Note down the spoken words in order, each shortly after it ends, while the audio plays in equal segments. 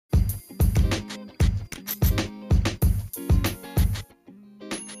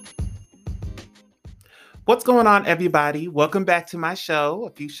What's going on, everybody? Welcome back to my show,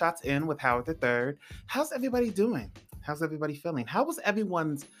 A Few Shots In with Howard the Third. How's everybody doing? How's everybody feeling? How was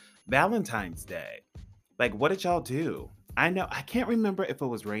everyone's Valentine's Day? Like, what did y'all do? I know I can't remember if it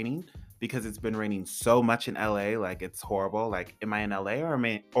was raining because it's been raining so much in LA. Like, it's horrible. Like, am I in LA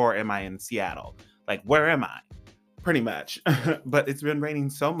or am I in Seattle? Like, where am I? Pretty much. But it's been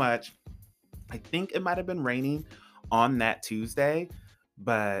raining so much. I think it might have been raining on that Tuesday,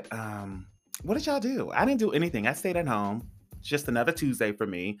 but what did y'all do? I didn't do anything. I stayed at home. It's just another Tuesday for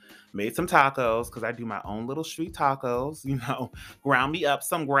me. Made some tacos because I do my own little street tacos. Ground me up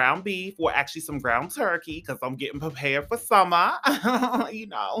some ground beef or actually some ground turkey because I'm getting prepared for summer.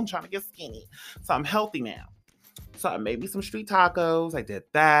 I'm trying to get skinny. So I'm healthy now. So I made me some street tacos. I did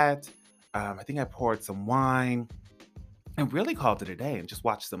that. I think I poured some wine and really called it a day and just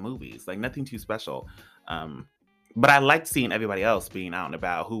watched some movies. Like nothing too special. Um, but I liked seeing everybody else being out and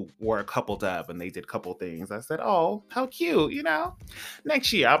about who were coupled up and they did couple things. I said, "Oh, how cute!"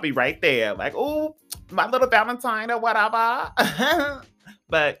 Next year I'll be right there, like, "Oh, my little Valentine or whatever."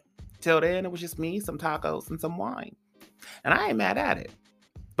 But till then, it was just me, some tacos, and some wine, and I ain't mad at it.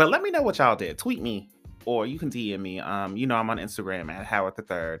 But let me know what y'all did. Tweet me, or you can DM me. I'm on Instagram at Howard the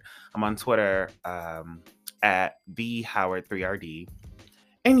Third. I'm on Twitter at the Howard3RD.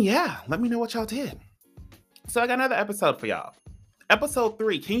 And yeah, let me know what y'all did. So I got another episode for y'all. Episode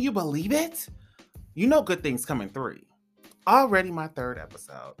 3. Can you believe it? You know good things come in 3. Already my 3rd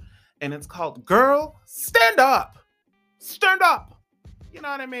episode. And it's called Girl, Stand Up. Stand up. You know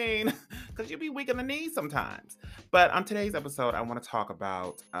what I mean? Because you be weak in the knees sometimes. But on today's episode, I want to talk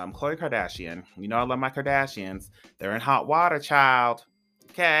about Khloe Kardashian. You know I love my Kardashians. They're in hot water, child.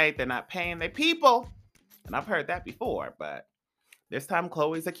 Okay? They're not paying their people. And I've heard that before, but this time,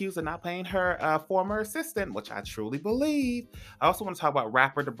 Khloe's accused of not paying her former assistant, which I truly believe. I also want to talk about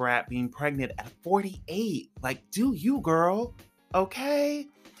rapper Da Brat being pregnant at 48. Like, do you, girl? Okay.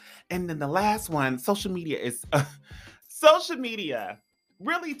 And then the last one, social media is social media.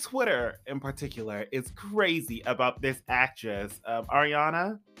 Really, Twitter in particular is crazy about this actress,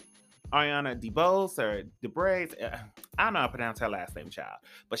 Ariana DeBose or DeBrace. I don't know how to pronounce her last name, child,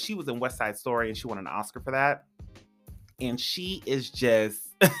 but she was in West Side Story and she won an Oscar for that. And she is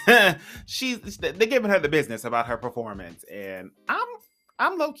just they're giving her the business about her performance, and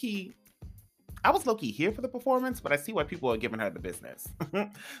I'm low key. I was low key here for the performance, but I see why people are giving her the business.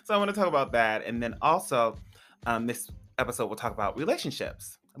 So I want to talk about that, and then also this episode we'll talk about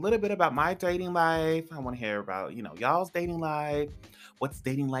relationships, a little bit about my dating life. I want to hear about y'all's dating life, what's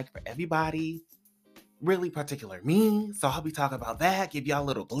dating like for everybody. Really particular me, so I'll be talking about that, give y'all a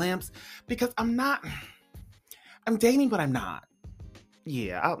little glimpse because I'm dating, but I'm not.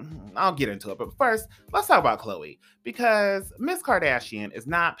 Yeah, I'll get into it. But first, let's talk about Khloe because Miss Kardashian is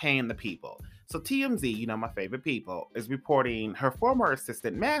not paying the people. So TMZ, my favorite people, is reporting her former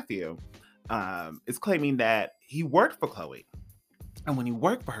assistant Matthew is claiming that he worked for Khloe. And when he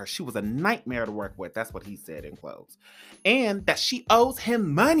worked for her, she was a nightmare to work with. That's what he said in quotes. And that she owes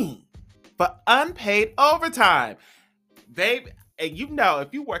him money for unpaid overtime. Babe, and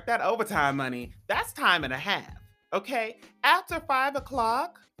if you work that overtime money, that's time and a half. Okay? After 5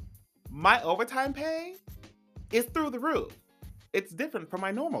 o'clock, my overtime pay is through the roof. It's different from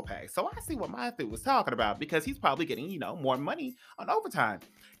my normal pay. So I see what Matthew was talking about because he's probably getting, more money on overtime.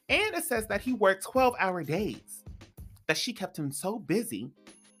 And it says that he worked 12-hour days. That she kept him so busy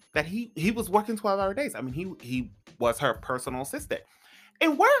that he was working 12-hour days. I mean, he was her personal assistant.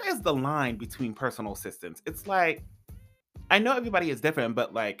 And where is the line between personal assistants? It's like, I know everybody is different,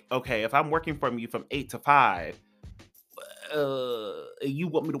 but like, okay, if I'm working from you from 8 to 5, you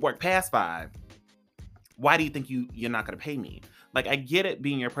want me to work past 5, why do you think you're not going to pay me? Like, I get it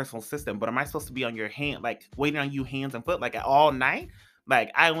being your personal assistant, but am I supposed to be on your hand, like waiting on you hands and foot, like all night?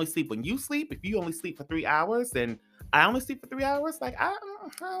 Like, I only sleep when you sleep. If you only sleep for 3 hours, then I only sleep for 3 hours. Like, I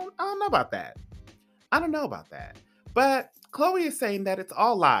don't know about that. I don't know about that. But Khloe is saying that it's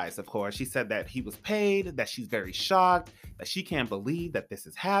all lies, of course. She said that he was paid, that she's very shocked, that she can't believe that this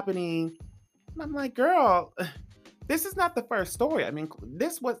is happening. And I'm like, girl, this is not the first story. I mean,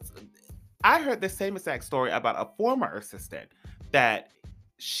 I heard the same exact story about a former assistant that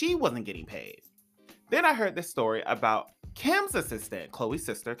she wasn't getting paid. Then I heard this story about Kim's assistant, Khloe's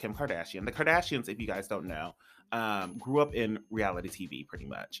sister, Kim Kardashian. The Kardashians, if you guys don't know, grew up in reality TV pretty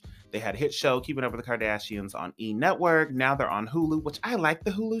much. They had a hit show, Keeping Up with the Kardashians, on E! Network. Now they're on Hulu, which I like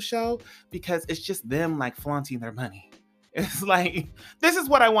the Hulu show because it's just them like flaunting their money. It's like, this is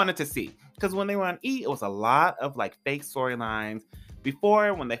what I wanted to see. Because when they were on E! It was a lot of like fake storylines.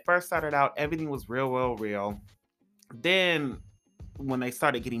 Before, when they first started out, everything was real, real, real. Then when they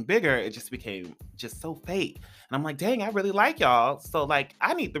started getting bigger, it just became just so fake. And I'm like, dang, I really like y'all. So like,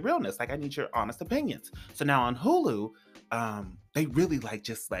 I need the realness. Like, I need your honest opinions. So now on Hulu, they really like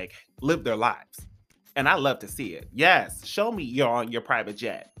just like live their lives. And I love to see it. Yes, show me you're on your private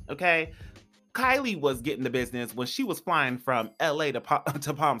jet. Okay. Kylie was getting the business when she was flying from LA to,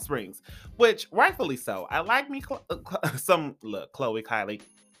 to Palm Springs, which rightfully so. I like me some look, Chloe, Kylie,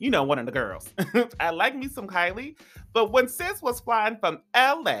 you know, one of the girls. I like me some Kylie, but when sis was flying from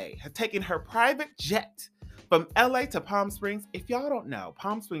LA, taking her private jet from LA to Palm Springs, if y'all don't know,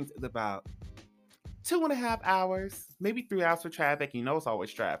 Palm Springs is about 2.5 hours, maybe 3 hours for traffic. You know, it's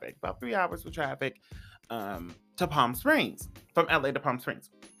always traffic. About 3 hours for traffic to Palm Springs, from LA to Palm Springs.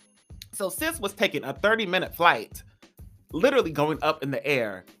 So sis was taking a 30-minute flight, literally going up in the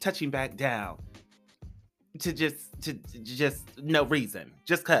air, touching back down to just no reason,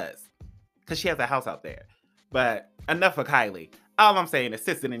 just cause she has a house out there. But enough of Kylie. All I'm saying is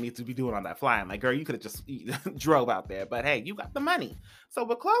sis didn't need to be doing all that flying. Like, girl, you could have just drove out there. But hey, you got the money. So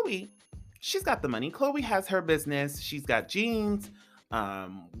with Chloe, she's got the money. Chloe has her business. She's got jeans,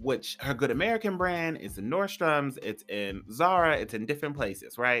 which her Good American brand is in Nordstrom's, it's in Zara, it's in different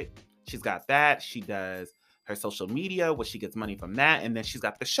places, right? She's got that. She does her social media, which she gets money from that, and then she's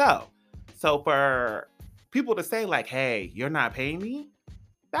got the show. So for people to say like, "Hey, you're not paying me,"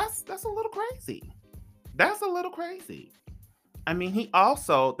 that's a little crazy. That's a little crazy. I mean, he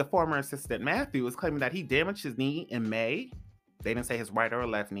also, the former assistant Matthew, is claiming that he damaged his knee in May. They didn't say his right or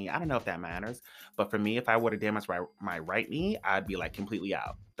left knee. I don't know if that matters. But for me, if I would have damaged my right knee, I'd be like completely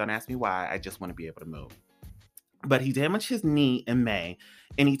out. Don't ask me why. I just want to be able to move. But he damaged his knee in May,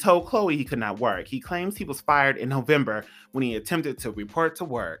 and he told Chloe he could not work. He claims he was fired in November when he attempted to report to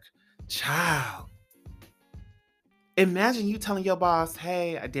work. Child. Imagine you telling your boss,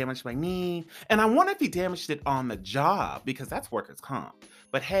 hey, I damaged my knee. And I wonder if he damaged it on the job, because that's workers' comp.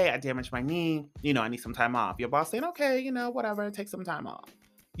 But hey, I damaged my knee. You know, I need some time off. Your boss saying, okay, you know, whatever, take some time off.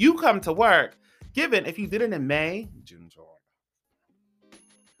 You come to work, given if you did it in May, June, July.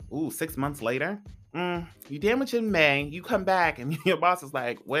 Ooh, 6 months later, you damage in May, you come back, and your boss is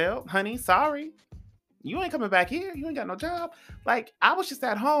like, well, honey, sorry. You ain't coming back here. You ain't got no job. Like, I was just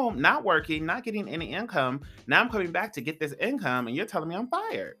at home, not working, not getting any income. Now I'm coming back to get this income, and you're telling me I'm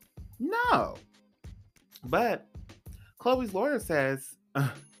fired. No. But Chloe's lawyer says,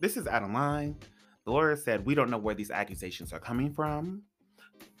 this is out of line. The lawyer said, we don't know where these accusations are coming from.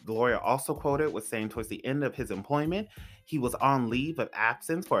 The lawyer also quoted was saying towards the end of his employment, he was on leave of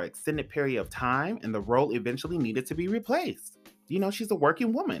absence for an extended period of time, and the role eventually needed to be replaced. You know, she's a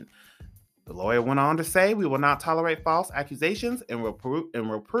working woman. The lawyer went on to say, we will not tolerate false accusations and will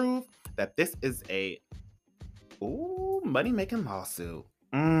prove that this is a money-making lawsuit.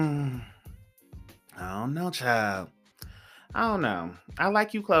 I don't know, child. I don't know. I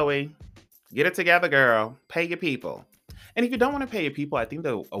like you, Chloe. Get it together, girl. Pay your people. And if you don't want to pay your people, I think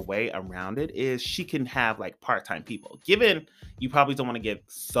a way around it is she can have like part-time people. Given you probably don't want to give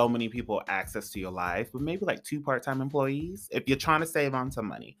so many people access to your life, but maybe like 2 part-time employees if you're trying to save on some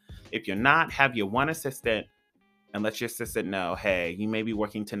money. If you're not, have your one assistant and let your assistant know, hey, you may be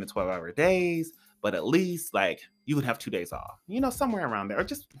working 10 to 12-hour days, but at least like you would have 2 days off. You know, somewhere around there. Or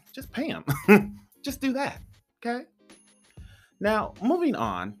just pay them. Just do that. Okay? Now, moving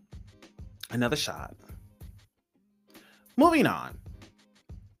on. Another shot. Moving on.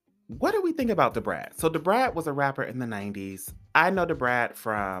 What do we think about Da Brat? So Da Brat was a rapper in the 90s. I know Da Brat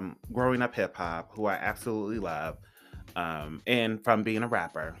from growing up hip hop, who I absolutely love, and from being a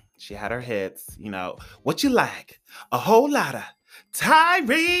rapper. She had her hits, you know, What You Like, a whole lot of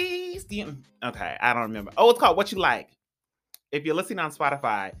Tyrese. Okay, I don't remember. Oh, it's called What You Like. If you're listening on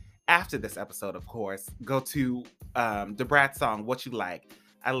Spotify, after this episode, of course, go to Da Brat's song, What You Like.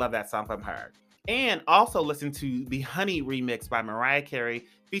 I love that song from her. And also listen to the Honey remix by Mariah Carey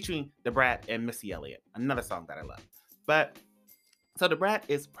featuring Da Brat and Missy Elliott. Another song that I love. But so Da Brat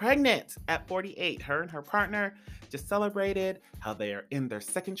is pregnant at 48. Her and her partner just celebrated how they are in their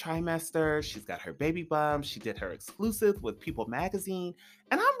 2nd trimester. She's got her baby bump. She did her exclusive with People magazine.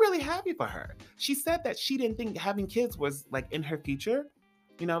 And I'm really happy for her. She said that she didn't think having kids was like in her future,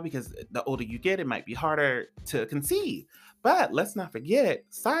 you know, because the older you get, it might be harder to conceive. But let's not forget,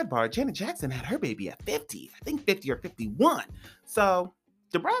 sidebar, Janet Jackson had her baby at 50. I think 50 or 51. So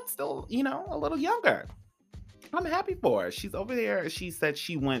Da Brat's still, you know, a little younger. I'm happy for her. She's over there. She said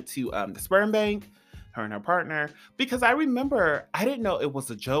she went to the sperm bank, her and her partner, because I remember, I didn't know it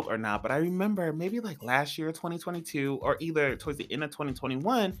was a joke or not, but I remember maybe like last year, 2022, or either towards the end of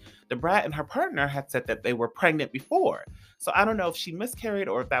 2021, Da Brat and her partner had said that they were pregnant before. So I don't know if she miscarried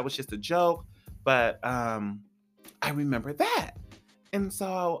or if that was just a joke, but I remember that. And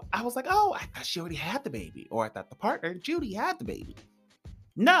so I was like, oh, I thought she already had the baby, or I thought the partner, Judy, had the baby.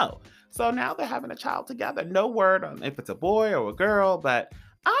 No. So now they're having a child together. No word on if it's a boy or a girl, but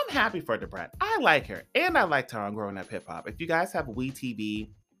I'm happy for Debrat. I like her, and I liked her on Growing Up Hip Hop. If you guys have WeTV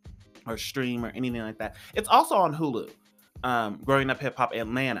or Stream or anything like that, it's also on Hulu. Growing Up Hip Hop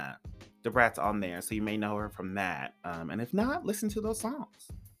Atlanta, Debrat's on there, so you may know her from that. And if not, listen to those songs.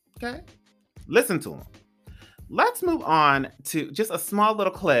 Okay, listen to them. Let's move on to just a small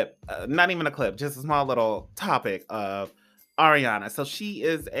little clip, not even a clip, just a small little topic of Ariana. So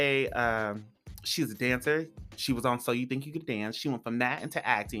she's a dancer. She was on So You Think You Could Dance. She went from that into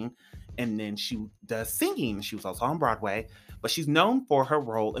acting, and then she does singing. She was also on Broadway, but she's known for her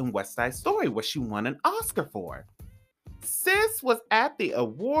role in West Side Story, where she won an Oscar for. Sis was at the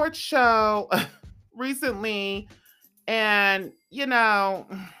award show recently, and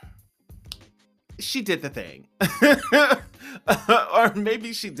she did the thing. Or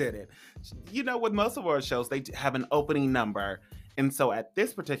maybe she didn't. With most award shows, they have an opening number. And so at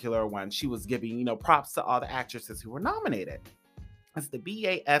this particular one, she was giving, props to all the actresses who were nominated. It's the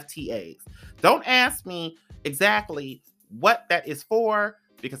BAFTAs. Don't ask me exactly what that is for,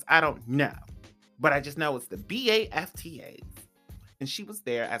 because I don't know. But I just know it's the BAFTAs. And she was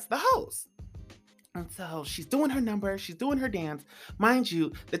there as the host. And so she's doing her number, she's doing her dance. Mind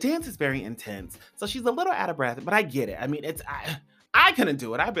you, the dance is very intense. So she's a little out of breath, but I get it. I mean, I couldn't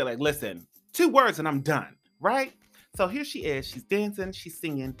do it. I'd be like, listen, 2 words and I'm done, right? So here she is, she's dancing, she's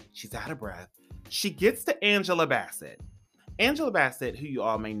singing, she's out of breath. She gets to Angela Bassett. Angela Bassett, who you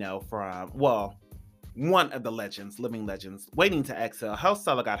all may know from, well, one of the legends, living legends, Waiting to Exhale. How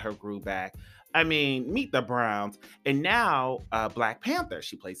Stella Got Her Groove Back. I mean, Meet the Browns. And now Black Panther,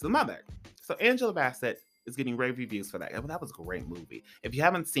 she plays the mother. So Angela Bassett is getting rave reviews for that. That was a great movie. If you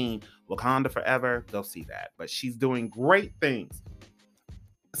haven't seen Wakanda Forever, go see that. But she's doing great things.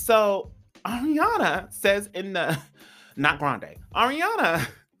 So Ariana says not Grande, Ariana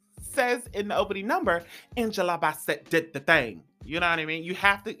says in the opening number, Angela Bassett did the thing. You know what I mean? You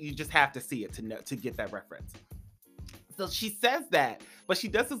just have to see it to get that reference. So she says that, but she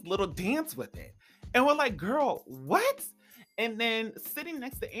does this little dance with it. And we're like, girl, what? And then sitting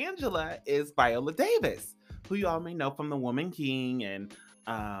next to Angela is Viola Davis, who you all may know from The Woman King and,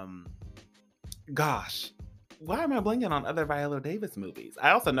 gosh, why am I blanking on other Viola Davis movies?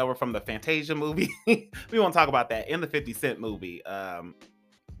 I also know her from the Fantasia movie. We won't talk about that. In the 50 Cent movie, not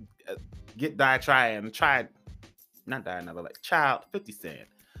Die Another Life, Child, 50 Cent.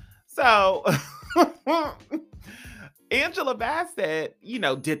 So, Angela Bassett,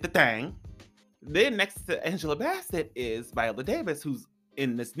 did the thing. Then next to Angela Bassett is Viola Davis, who's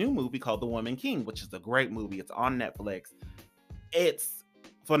in this new movie called The Woman King, which is a great movie. It's on Netflix. It's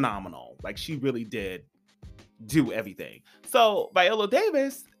phenomenal. Like, she really did do everything. So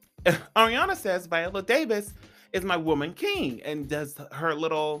Ariana says Viola Davis is my woman king and does her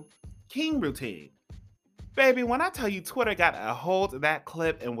little king routine. Baby, when I tell you Twitter got a hold of that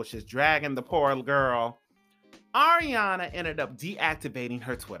clip and was just dragging the poor girl, Ariana ended up deactivating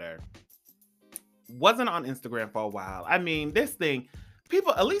her Twitter. Wasn't on Instagram for a while. I mean, this thing,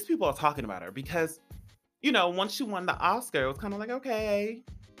 at least people are talking about her because, once she won the Oscar, it was kind of like, okay,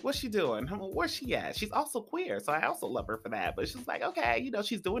 what's she doing? Where's she at? She's also queer, so I also love her for that. But she's like, okay,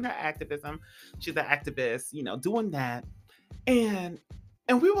 she's doing her activism. She's an activist, doing that. And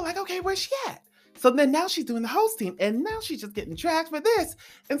we were like, okay, where's she at? So then now she's doing the hosting, and now she's just getting dragged for this.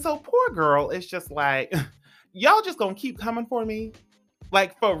 And so poor girl is just like, y'all just gonna keep coming for me?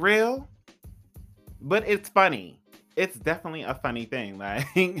 Like, for real? But it's funny. It's definitely a funny thing, like,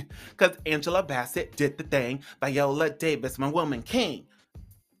 because Angela Bassett did the thing. Viola Davis, my woman king.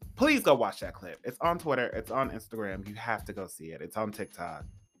 Please go watch that clip. It's on Twitter. It's on Instagram. You have to go see it. It's on TikTok.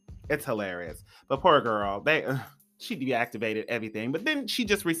 It's hilarious. But poor girl, she deactivated everything. But then she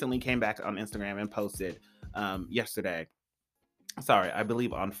just recently came back on Instagram and posted yesterday. Sorry, I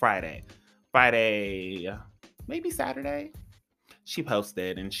believe on Friday, maybe Saturday. She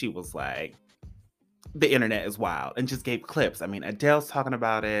posted and she was like, the internet is wild, and just gave clips. I mean, Adele's talking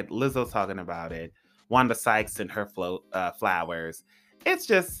about it, Lizzo's talking about it, Wanda Sykes and her flowers. It's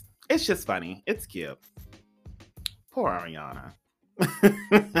just funny. It's cute. Poor Ariana.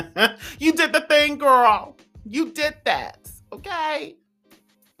 You did the thing, girl. You did that. Okay.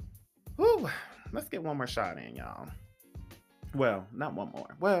 Whew. Let's get one more shot in, y'all. Well, not one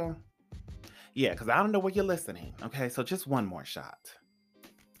more. Well, yeah, because I don't know where you're listening. Okay, so just one more shot.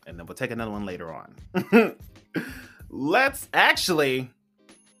 And then we'll take another one later on. Let's actually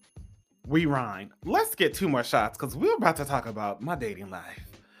rewind. Let's get 2 more shots because we're about to talk about my dating life.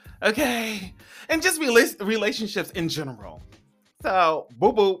 Okay? And just relationships in general. So,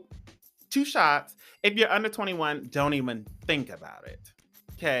 boo boo, 2 shots. If you're under 21, don't even think about it.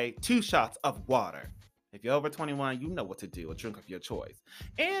 Okay, 2 shots of water. If you're over 21, you know what to do, a drink of your choice.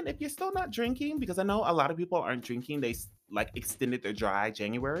 And if you're still not drinking, because I know a lot of people aren't drinking, they like extended their dry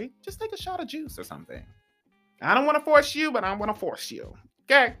January, just take a shot of juice or something. I don't want to force you, but I want to force you.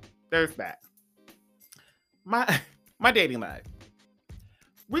 Okay, there's that. My my dating life.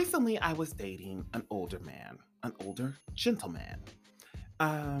 Recently, I was dating an older man, an older gentleman,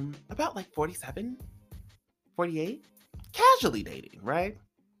 about like 47, 48, casually dating, right?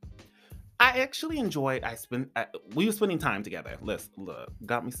 I actually enjoyed. We were spending time together. Look,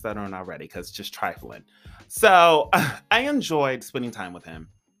 got me stuttering already because just trifling. So I enjoyed spending time with him.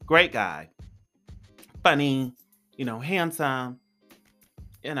 Great guy, funny, handsome,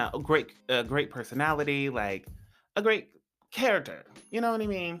 great personality, like a great character. You know what I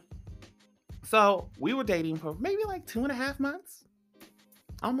mean? So we were dating for maybe like 2.5 months,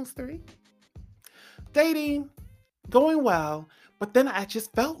 almost 3. Dating, going well, but then I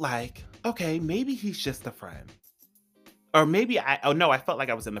just felt like, okay, maybe he's just a friend. Or maybe oh no, I felt like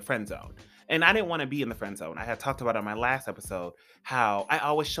I was in the friend zone. And I didn't want to be in the friend zone. I had talked about on my last episode how I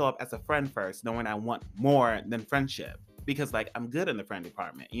always show up as a friend first, knowing I want more than friendship. Because like I'm good in the friend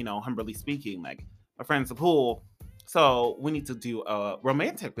department, humbly speaking, like my friends are cool. So we need to do a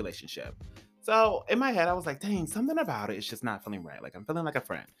romantic relationship. So in my head, I was like, dang, something about it is just not feeling right. Like I'm feeling like a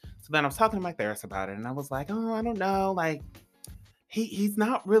friend. So then I was talking to my therapist about it, and I was like, oh, I don't know. Like he's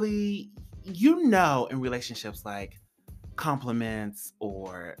not really, in relationships, like compliments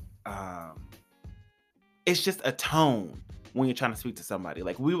or um it's just a tone when you're trying to speak to somebody.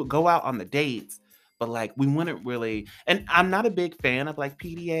 Like we would go out on the dates, but like we wouldn't really, and I'm not a big fan of like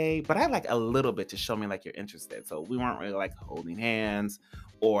PDA, but I like a little bit to show me like you're interested. So we weren't really like holding hands,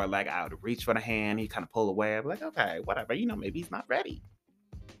 or like I would reach for the hand, he kind of pull away. I'd be like, okay, whatever, maybe he's not ready.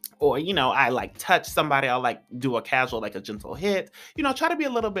 Or, I like touch somebody, I'll like do a casual, like a gentle hit, try to be a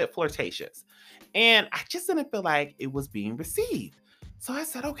little bit flirtatious. And I just didn't feel like it was being received. So I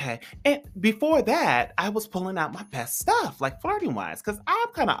said, okay. And before that, I was pulling out my best stuff, like flirting wise, because I'm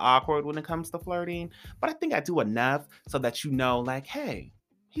kind of awkward when it comes to flirting, but I think I do enough so that like, hey,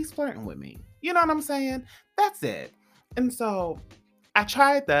 he's flirting with me. You know what I'm saying? That's it. And so I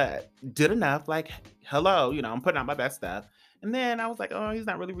tried that, did enough, like, hello, I'm putting out my best stuff. And then I was like, oh, he's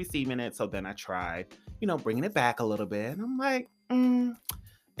not really receiving it. So then I tried, bringing it back a little bit. And I'm like,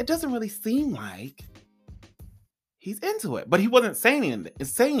 it doesn't really seem like he's into it. But he wasn't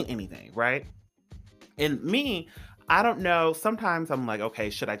saying anything, right? And me, I don't know. Sometimes I'm like, okay,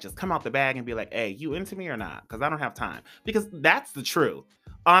 should I just come out the bag and be like, hey, you into me or not? Because I don't have time. Because that's the truth.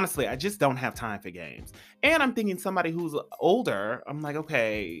 Honestly, I just don't have time for games. And I'm thinking somebody who's older, I'm like,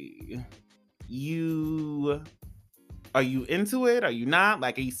 okay, you are you into it? Are you not?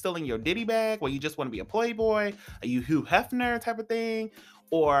 Like, are you still in your ditty bag where you just want to be a playboy? Are you Hugh Hefner type of thing?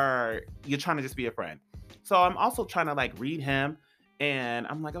 Or you're trying to just be a friend? So I'm also trying to like read him, and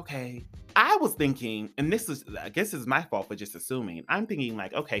I'm like, okay. I was thinking, and I guess this is my fault for just assuming. I'm thinking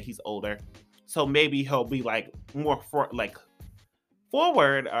like, okay, he's older, so maybe he'll be like more like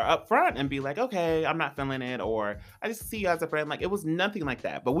forward or upfront and be like, okay, I'm not feeling it, or I just see you as a friend. Like it was nothing like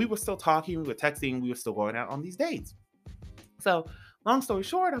that. But we were still talking, we were texting, we were still going out on these dates. So, long story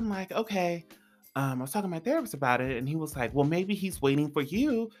short, I'm like, okay. I was talking to my therapist about it, and he was like, well, maybe he's waiting for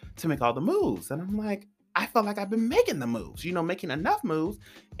you to make all the moves. And I'm like, I felt like I've been making the moves, making enough moves,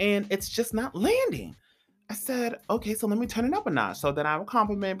 and it's just not landing. I said, okay, so let me turn it up a notch. So then I would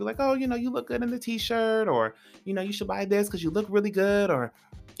compliment, be like, oh, you look good in the t-shirt, or, you should buy this because you look really good. Or,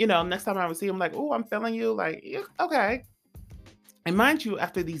 next time I would see him, like, oh, I'm feeling you. Like, yeah, okay. And mind you,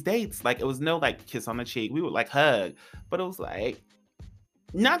 after these dates, like it was no like kiss on the cheek. We would like hug, but it was like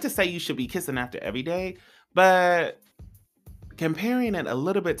not to say you should be kissing after every day, but comparing it a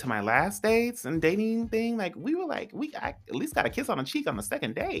little bit to my last dates and dating thing, like we were like I at least got a kiss on the cheek on the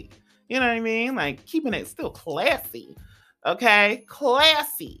second date. You know what I mean? Like keeping it still classy. Okay,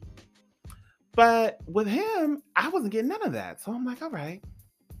 classy. But with him, I wasn't getting none of that. So I'm like, all right.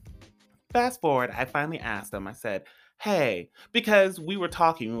 Fast forward, I finally asked him, I said, hey, because we were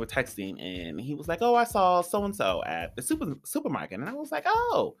talking, we were texting, and he was like, oh, I saw so and so at the supermarket. And I was like,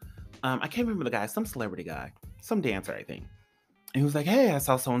 oh, I can't remember the guy, some celebrity guy, some dancer, I think. And he was like, hey, I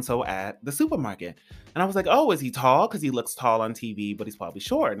saw so and so at the supermarket. And I was like, oh, is he tall? Because he looks tall on TV, but he's probably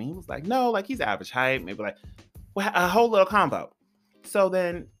short. And he was like, no, like he's average height, maybe like a whole little combo. So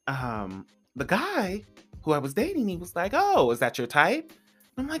then the guy who I was dating, he was like, oh, is that your type?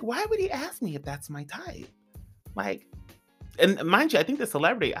 I'm like, why would he ask me if that's my type? Like, and mind you, I think the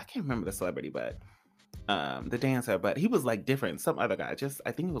celebrity, I can't remember the celebrity, but the dancer, but he was like different. Some other guy, just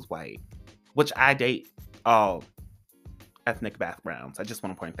I think he was white, which I date all ethnic backgrounds. I just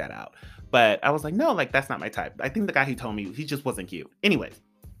want to point that out. But I was like, no, like that's not my type. I think the guy he told me he just wasn't cute. Anyways,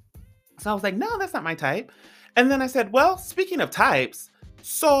 so I was like, no, that's not my type. And then I said, well, speaking of types,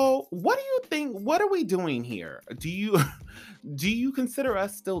 so what do you think? What are we doing here? Do you do you consider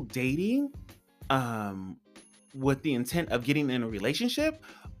us still dating? Um, with the intent of getting in a relationship?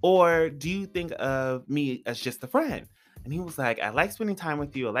 Or do you think of me as just a friend? And he was like, I like spending time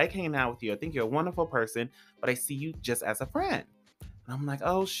with you. I like hanging out with you. I think you're a wonderful person, but I see you just as a friend. And I'm like,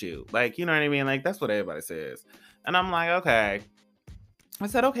 oh, shoot. Like, you know what I mean? Like, that's what everybody says. And I'm like, okay. I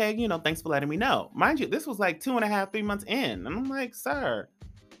said, okay, thanks for letting me know. Mind you, this was like 2.5, 3 months in. And I'm like, sir,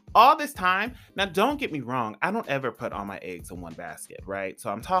 all this time. Now, don't get me wrong. I don't ever put all my eggs in one basket, right? So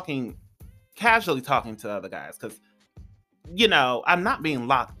I'm casually talking to other guys because I'm not being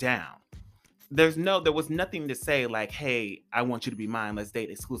locked down. There was nothing to say like, hey, I want you to be mine, let's date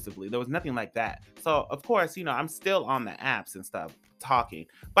exclusively. There was nothing like that. So of course, I'm still on the apps and stuff talking,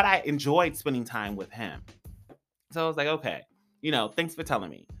 but I enjoyed spending time with him. So I was like, okay, thanks for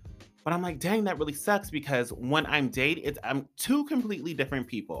telling me. But I'm like, dang, that really sucks because when I'm dating, I'm two completely different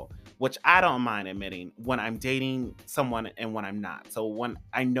people, which I don't mind admitting when I'm dating someone and when I'm not. So when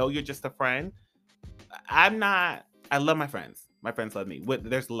I know you're just a friend, I'm not. I love my friends. My friends love me.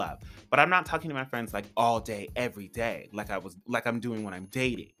 There's love, but I'm not talking to my friends like all day, every day, like I'm doing when I'm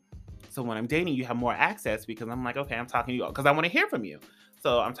dating. So when I'm dating, you have more access because I'm like, okay, I'm talking to you because I want to hear from you.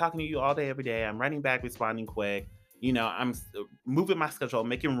 So I'm talking to you all day, every day. I'm writing back, responding quick. I'm moving my schedule,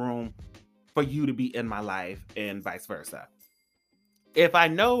 making room for you to be in my life, and vice versa. If I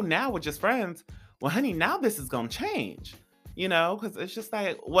know now we're just friends, well, honey, now this is gonna change. Because it's just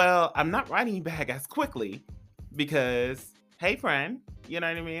like, well, I'm not writing you back as quickly because, hey, friend, you know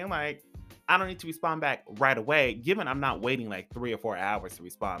what I mean? Like, I don't need to respond back right away, given I'm not waiting like 3 or 4 hours to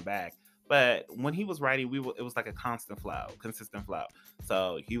respond back. But when he was writing, it was like a consistent flow.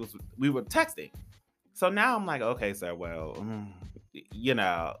 So we were texting. So now I'm like, okay, sir, well,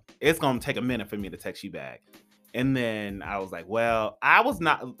 it's gonna take a minute for me to text you back. And then I was like, well, I was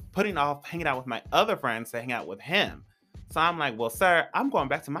not putting off hanging out with my other friends to hang out with him. So I'm like, well, sir, I'm going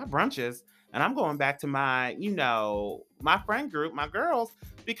back to my brunches and I'm going back to my, my friend group, my girls,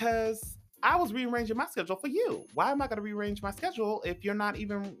 because I was rearranging my schedule for you. Why am I going to rearrange my schedule if you don't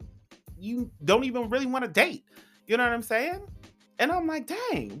even really want to date? You know what I'm saying? And I'm like,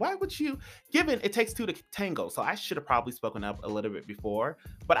 dang, why would you, given it takes two to tango. So I should have probably spoken up a little bit before,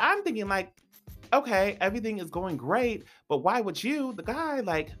 but I'm thinking like, okay, everything is going great, but why would you, the guy,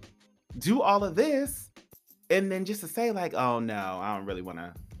 like do all of this and then just to say like, oh no, I don't really want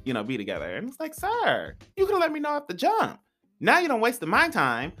to, be together. And it's like, sir, you could have let me know at the jump. Now you don't wasted my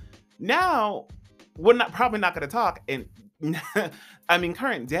time. Now we're probably not going to talk. And I mean,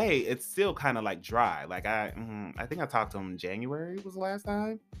 current day, it's still kind of like dry. Like I think I talked to him in January was the last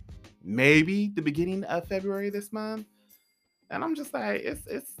time, maybe the beginning of February this month. And I'm just like,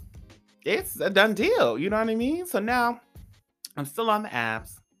 it's a done deal. You know what I mean? So now I'm still on the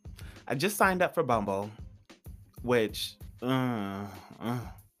apps. I just signed up for Bumble, which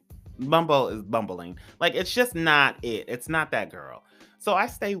Bumble is bumbling. Like it's just not it. It's not that girl. So I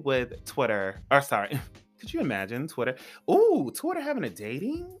stay with Twitter. Or sorry, could you imagine Twitter? Ooh, Twitter having a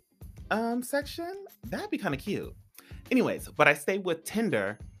dating section? That'd be kind of cute. Anyways, but I stay with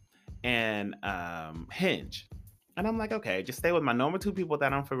Tinder and Hinge. And I'm like, okay, just stay with my normal two people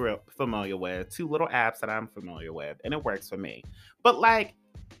that I'm familiar with, two little apps that I'm familiar with, and it works for me. But like,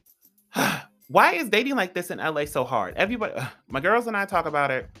 why is dating like this in LA so hard? Everybody, my girls and I talk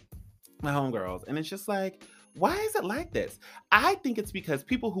about it, my homegirls, and it's just like, why is it like this? I think it's because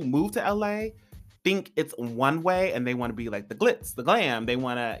people who move to LA think it's one way and they want to be like the glitz, the glam. They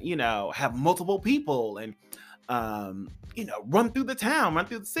want to, have multiple people and, run through the town, run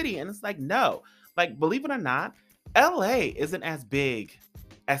through the city. And it's like, no, like, believe it or not, LA isn't as big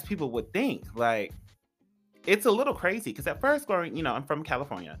as people would think. Like, it's a little crazy because at first I'm from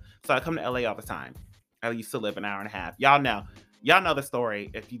California, so I come to LA all the time. I used to live an hour and a half. Y'all know the story.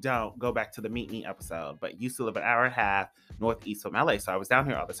 If you don't, go back to the Meet Me episode. But used to live an hour and a half northeast from LA, so I was down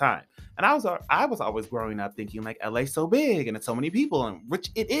here all the time. And I was always growing up thinking like LA's so big and it's so many people, and which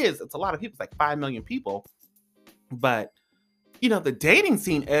it is. It's a lot of people. It's like 5 million people. But the dating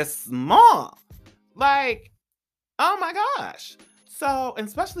scene is small. Like, oh my gosh. So, and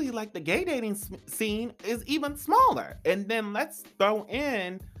especially like the gay dating scene is even smaller. And then let's throw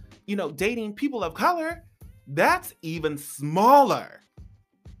in, dating people of color. That's even smaller.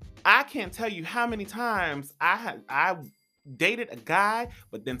 I can't tell you how many times I dated a guy,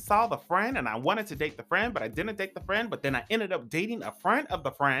 but then saw the friend, and I wanted to date the friend, but I didn't date the friend, but then I ended up dating a friend of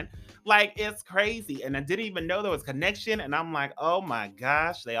the friend. Like, it's crazy. And I didn't even know there was connection. And I'm like, oh my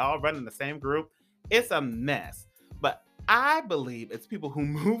gosh, they all run in the same group. It's a mess. But I believe it's people who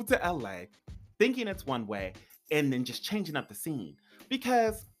move to LA thinking it's one way and then just changing up the scene.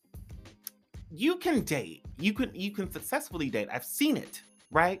 Because you can date. You can successfully date. I've seen it,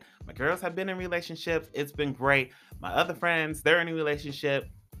 right? My girls have been in relationships. It's been great. My other friends, they're in a relationship.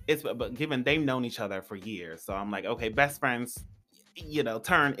 It's but given they've known each other for years. So I'm like, okay, best friends,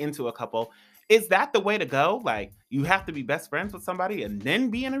 turn into a couple. Is that the way to go? Like you have to be best friends with somebody and then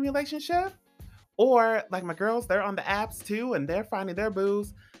be in a relationship? Or like my girls, they're on the apps too and they're finding their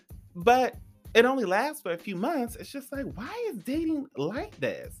booze, but it only lasts for a few months. It's just like, why is dating like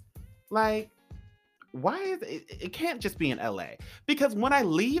this? Like, why is it, it can't just be in LA? Because when I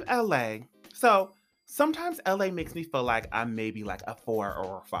leave LA, so sometimes LA makes me feel like I'm maybe like a 4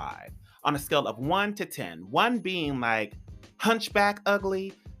 or a 5 on a scale of 1 to 10. One being like hunchback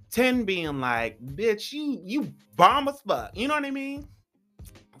ugly, 10 being like, bitch, you bomb as fuck. You know what I mean?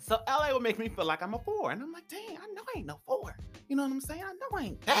 So LA would make me feel like I'm a 4. And I'm like, dang, I know I ain't no 4. You know what I'm saying? I know I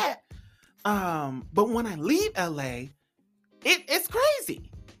ain't that. But when I leave LA, it's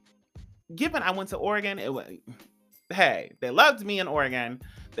crazy. Given I went to Oregon, it was hey, they loved me in Oregon.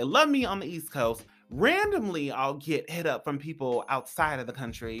 They love me on the East Coast. Randomly, I'll get hit up from people outside of the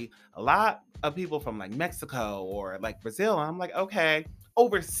country. A lot of people from like Mexico or like Brazil. And I'm like, okay,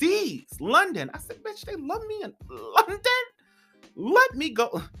 overseas, London. I said, bitch, they love me in London. Let me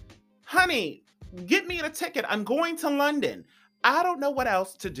go. Honey, get me a ticket. I'm going to London. I don't know what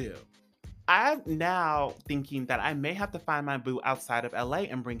else to do. I'm now thinking that I may have to find my boo outside of LA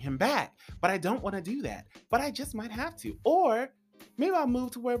and bring him back, but I don't want to do that. But I just might have to. Or maybe I'll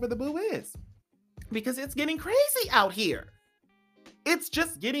move to wherever the boo is because it's getting crazy out here. It's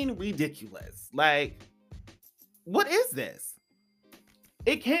just getting ridiculous. Like, what is this?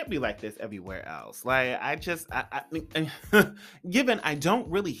 It can't be like this everywhere else. Like, given I don't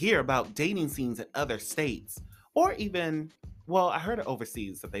really hear about dating scenes in other states or even, well, I heard it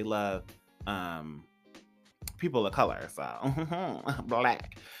overseas that they love um people of color, so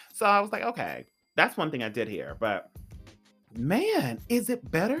black. So I was like, okay, that's one thing I did hear. But man, is it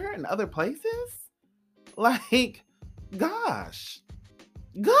better in other places? Like, gosh,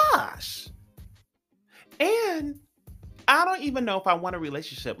 gosh. And I don't even know if I want a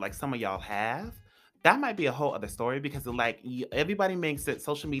relationship like some of y'all have. That might be a whole other story because like everybody makes it,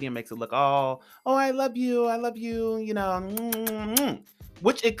 social media makes it look all, oh, I love you,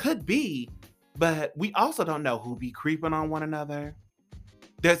 which it could be, but we also don't know who be creeping on one another.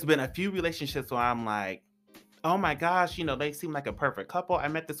 There's been a few relationships where I'm like, oh my gosh, they seem like a perfect couple. I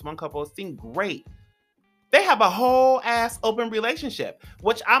met this one couple, it seemed great. They have a whole ass open relationship,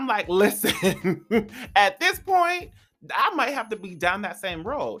 which I'm like, listen, at this point, I might have to be down that same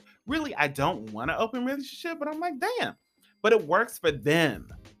road. Really, I don't want an open relationship, but I'm like, damn. But it works for them.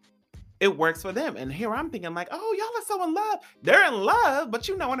 It works for them. And here I'm thinking, like, oh, y'all are so in love. They're in love, but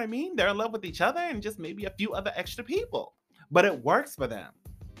you know what I mean? They're in love with each other and just maybe a few other extra people. But it works for them.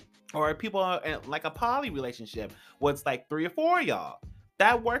 Or people are in like a poly relationship where it's like 3 or 4 of y'all.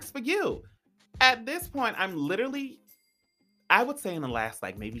 That works for you. At this point, I would say in the last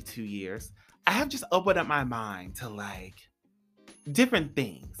like maybe 2 years, I have just opened up my mind to like different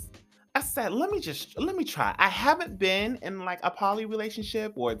things. I said, let me try. I haven't been in like a poly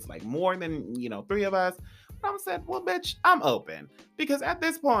relationship where it's like more than, 3 of us. But I said, well, bitch, I'm open. Because at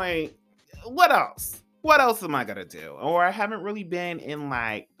this point, what else? What else am I gonna do? Or I haven't really been in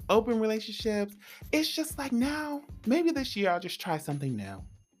like open relationships. It's just like now, maybe this year I'll just try something new.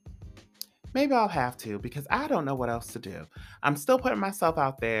 Maybe I'll have to because I don't know what else to do. I'm still putting myself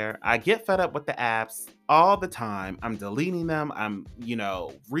out there. I get fed up with the apps all the time. I'm deleting them. I'm,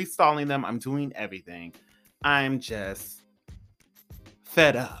 reinstalling them. I'm doing everything. I'm just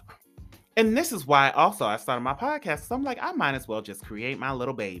fed up. And this is why also I started my podcast. So I'm like, I might as well just create my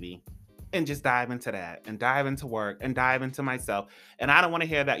little baby and just dive into that and dive into work and dive into myself. And I don't want to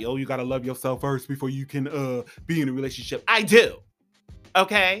hear that, yo, you got to love yourself first before you can be in a relationship. I do.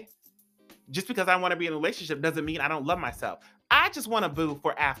 Okay? Just because I want to be in a relationship doesn't mean I don't love myself. I just want to boo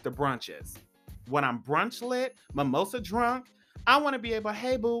for after brunches. When I'm brunch lit, mimosa drunk, I want to be able,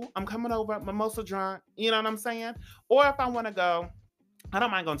 hey boo, I'm coming over, mimosa drunk. You know what I'm saying? Or if I want to go, I don't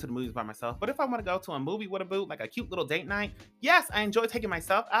mind going to the movies by myself, but if I want to go to a movie with a boo, like a cute little date night, yes, I enjoy taking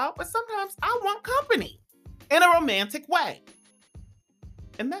myself out, but sometimes I want company in a romantic way.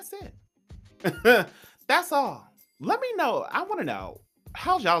 And that's it. That's all. Let me know. I want to know,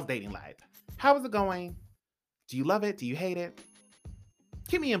 how's y'all's dating life? How is it going? Do you love it? Do you hate it?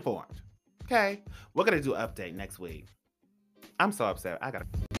 Keep me informed. Okay? We're going to do an update next week. I'm so upset.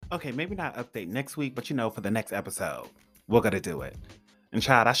 Okay, maybe not update next week, but for the next episode, we're going to do it. And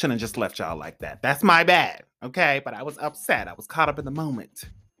child, I shouldn't have just left y'all like that. That's my bad. Okay? But I was upset. I was caught up in the moment.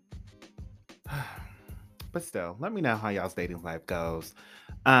 But still, let me know how y'all's dating life goes.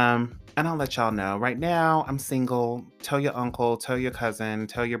 And I'll let y'all know. Right now, I'm single. Tell your uncle, tell your cousin,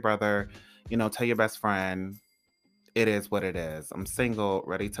 tell your brother, tell your best friend. It is what it is. I'm single,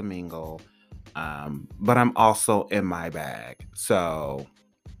 ready to mingle. But I'm also in my bag. So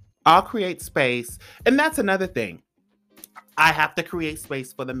I'll create space. And that's another thing. I have to create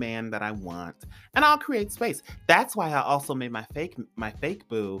space for the man that I want. And I'll create space. That's why I also made my fake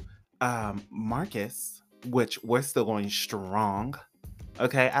boo, Marcus, which we're still going strong.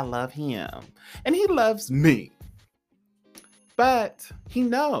 Okay, I love him. And he loves me. But he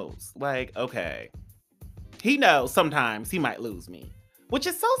knows, okay. He knows sometimes he might lose me. Which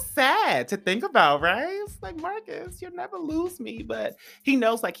is so sad to think about, right? It's like, Marcus, you'll never lose me. But he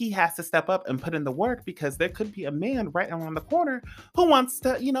knows he has to step up and put in the work because there could be a man right around the corner who wants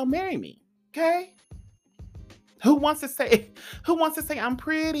to, marry me. Okay? Who wants to say I'm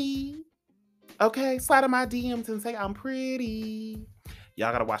pretty? Okay, slide in my DMs and say I'm pretty.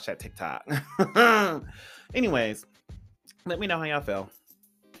 Y'all gotta watch that TikTok. Anyways, let me know how y'all feel.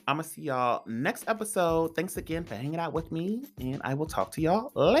 I'm gonna see y'all next episode. Thanks again for hanging out with me, and I will talk to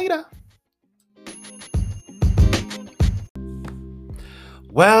y'all later.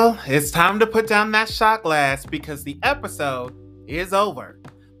 Well, it's time to put down that shot glass because the episode is over.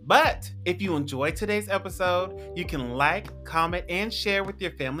 But if you enjoyed today's episode, you can like, comment, and share with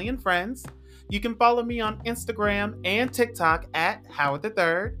your family and friends. You can follow me on Instagram and TikTok at Howard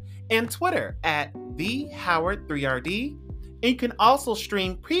III and Twitter at TheHoward3RD. And you can also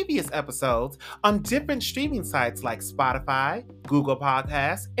stream previous episodes on different streaming sites like Spotify, Google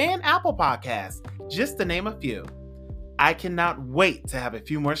Podcasts, and Apple Podcasts, just to name a few. I cannot wait to have a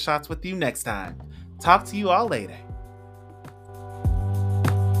few more shots with you next time. Talk to you all later.